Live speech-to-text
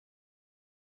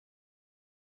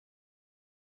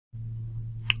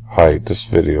Hi, this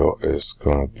video is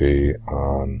going to be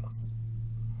on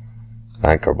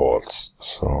anchor bolts.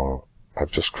 So I've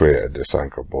just created this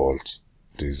anchor bolt.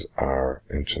 These are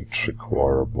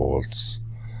 1.75" bolts,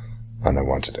 and I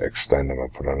wanted to extend them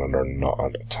and put another nut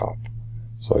on the top.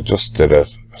 So I just did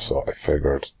it, so I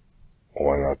figured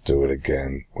why not do it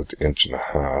again with the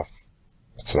 1.5".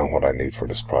 It's not what I need for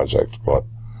this project, but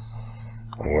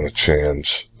I'm going to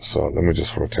change. So let me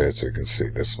just rotate so you can see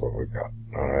this is what we got.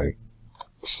 Alright,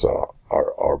 so our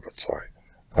orbit, sorry.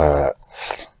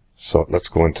 So let's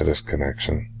go into this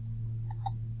connection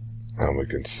and we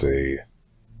can see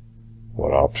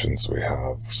what options we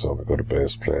have. So we go to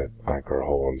base plate, anchor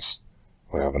holes.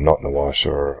 We have a nut and a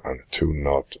washer, and a 2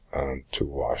 nut and 2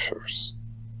 washers.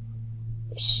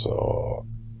 So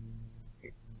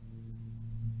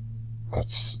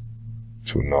that's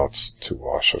 2 nuts, 2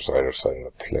 washers either side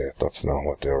of the plate. That's not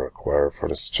what they require for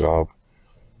this job.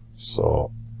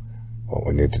 So what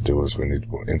we need to do is we need to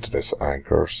go into this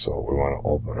anchor. So we want to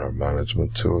open our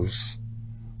management tools,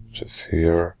 which is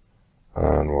here,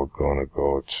 and we're going to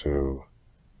go to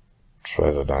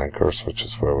threaded anchors, which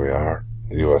is where we are.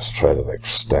 US threaded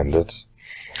extended.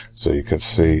 So you can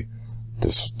see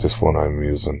this one I'm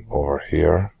using over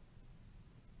here.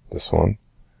 This one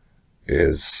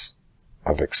is,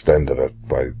 I've extended it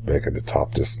by making the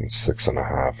top distance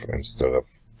 6.5 instead of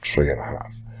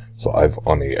 3.5. So I've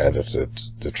only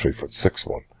edited the 3'6"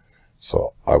 one.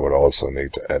 So I would also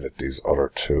need to edit these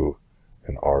other two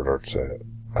in order to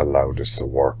allow this to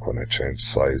work when I change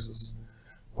sizes.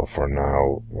 But for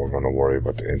now, we're going to worry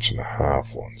about the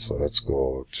 1.5" one. So let's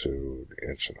go to the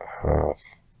 1.5".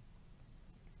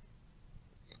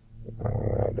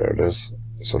 There it is.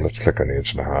 So let's click on the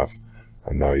 1.5",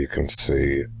 and now you can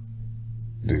see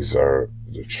these are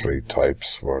the 3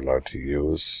 types we're allowed to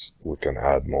use. We can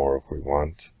add more if we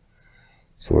want.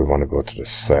 So we want to go to the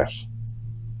set.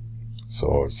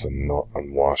 So it's a nut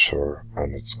and washer,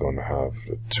 and it's going to have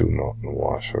the 2 nut and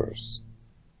washers.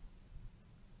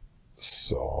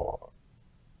 So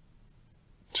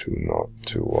 2 nut,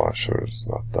 2 washers,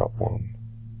 not that one.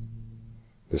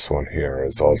 This one here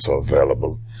is also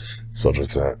available. So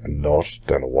there's a nut,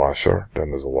 then a washer, then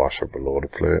there's a washer below the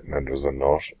plate, and then there's a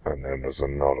nut, and then there's a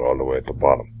nut all the way at the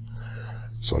bottom.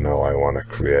 So now I want to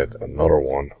create another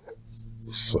one.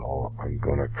 So I'm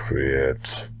going to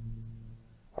create,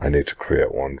 I need to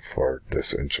create one for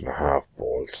this 1.5"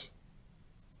 bolt.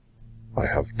 I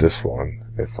have this one.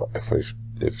 If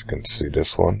you can see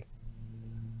this one,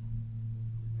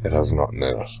 it has nothing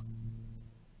in it.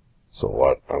 So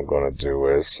what I'm going to do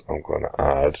is I'm going to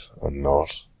add a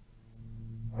nut,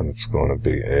 and it's going to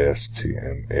be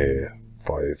ASTM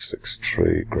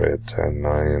A563 grade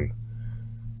 10-9,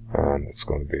 and it's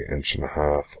going to be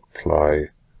 1.5".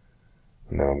 Apply.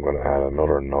 Now I'm going to add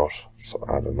another nut. So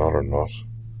add another nut.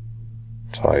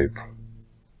 Type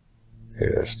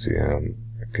ASTM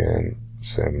again,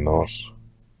 same nut.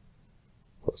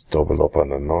 Let's double up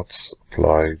on the nuts.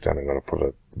 Apply. Then I'm going to put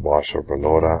a washer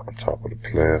below that on top of the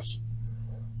plate.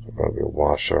 So it's going to be a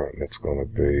washer, and it's going to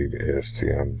be the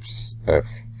ASTM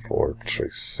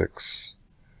F436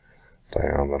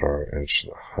 diameter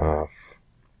 1.5".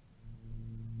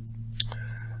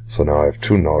 So now I have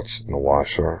 2 nuts and a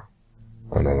washer,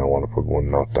 and then I want to put 1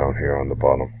 nut down here on the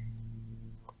bottom.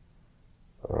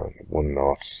 And 1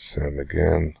 nut, same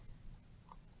again,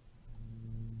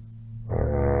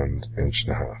 and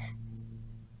 1.5".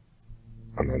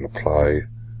 And then apply,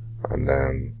 and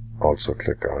then also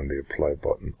click on the apply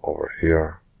button over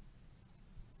here.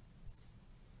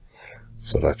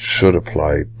 So that should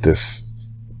apply this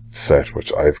set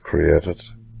which I've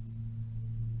created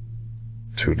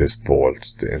to this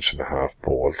bolt, the 1.5"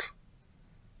 bolt.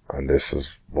 And this is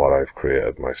what I've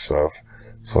created myself.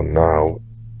 So now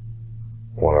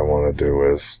what I want to do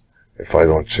is, if I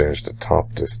don't change the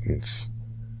top distance,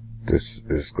 this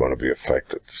is going to be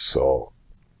affected. So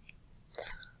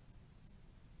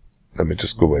let me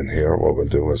just go in here. What we'll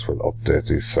do is we'll update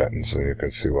these settings, and you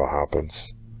can see what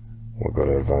happens. We'll go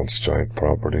to advanced joint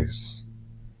properties,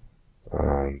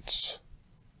 and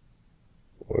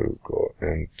we'll go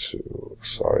into,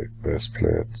 base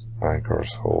plate,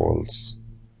 anchors, holes,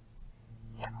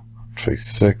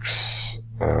 3'6",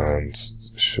 and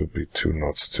should be 2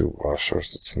 nuts, 2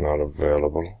 washers. It's not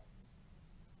available.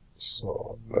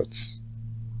 So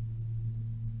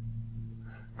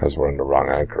because we're in the wrong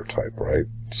anchor type, right?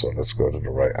 So let's go to the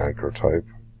right anchor type.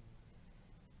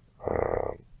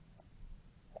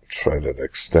 Threaded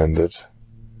extended.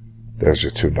 There's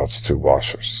your 2 nuts, 2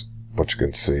 washers. But you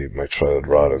can see my threaded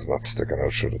rod is not sticking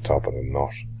out through the top of the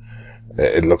nut.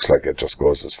 It looks like it just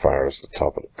goes as far as the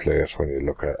top of the plate when you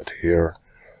look at it here.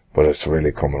 but it's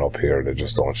really coming up here, they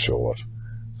just don't show it.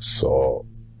 So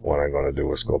what I'm going to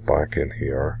do is go back in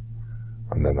here,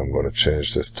 and then I'm going to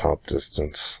change this top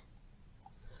distance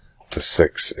to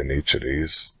 6 in each of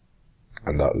these,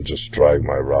 and that'll just drag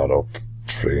my rod up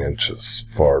 3 inches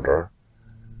further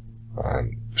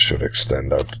and should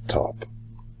extend out the top.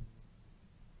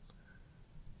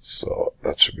 So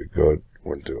that should be good.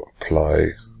 We'll do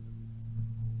apply,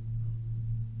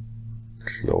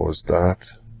 close that,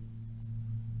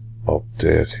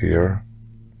 update here,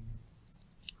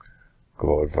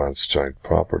 go advanced joint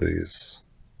properties,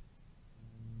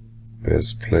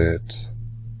 base plate,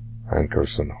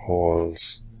 anchors and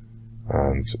holes,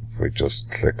 and if we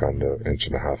just click on the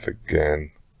 1.5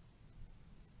 again,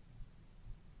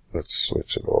 let's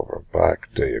switch it over back.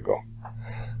 There you go.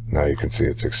 Now you can see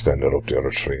it's extended up the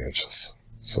other 3 inches.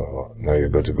 So now you're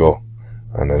good to go.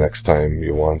 And the next time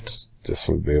you want, this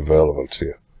will be available to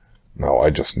you. Now I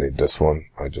just need this one.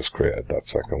 I just created that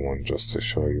second one just to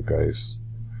show you guys.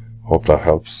 Hope that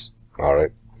helps.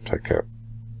 Alright, take care.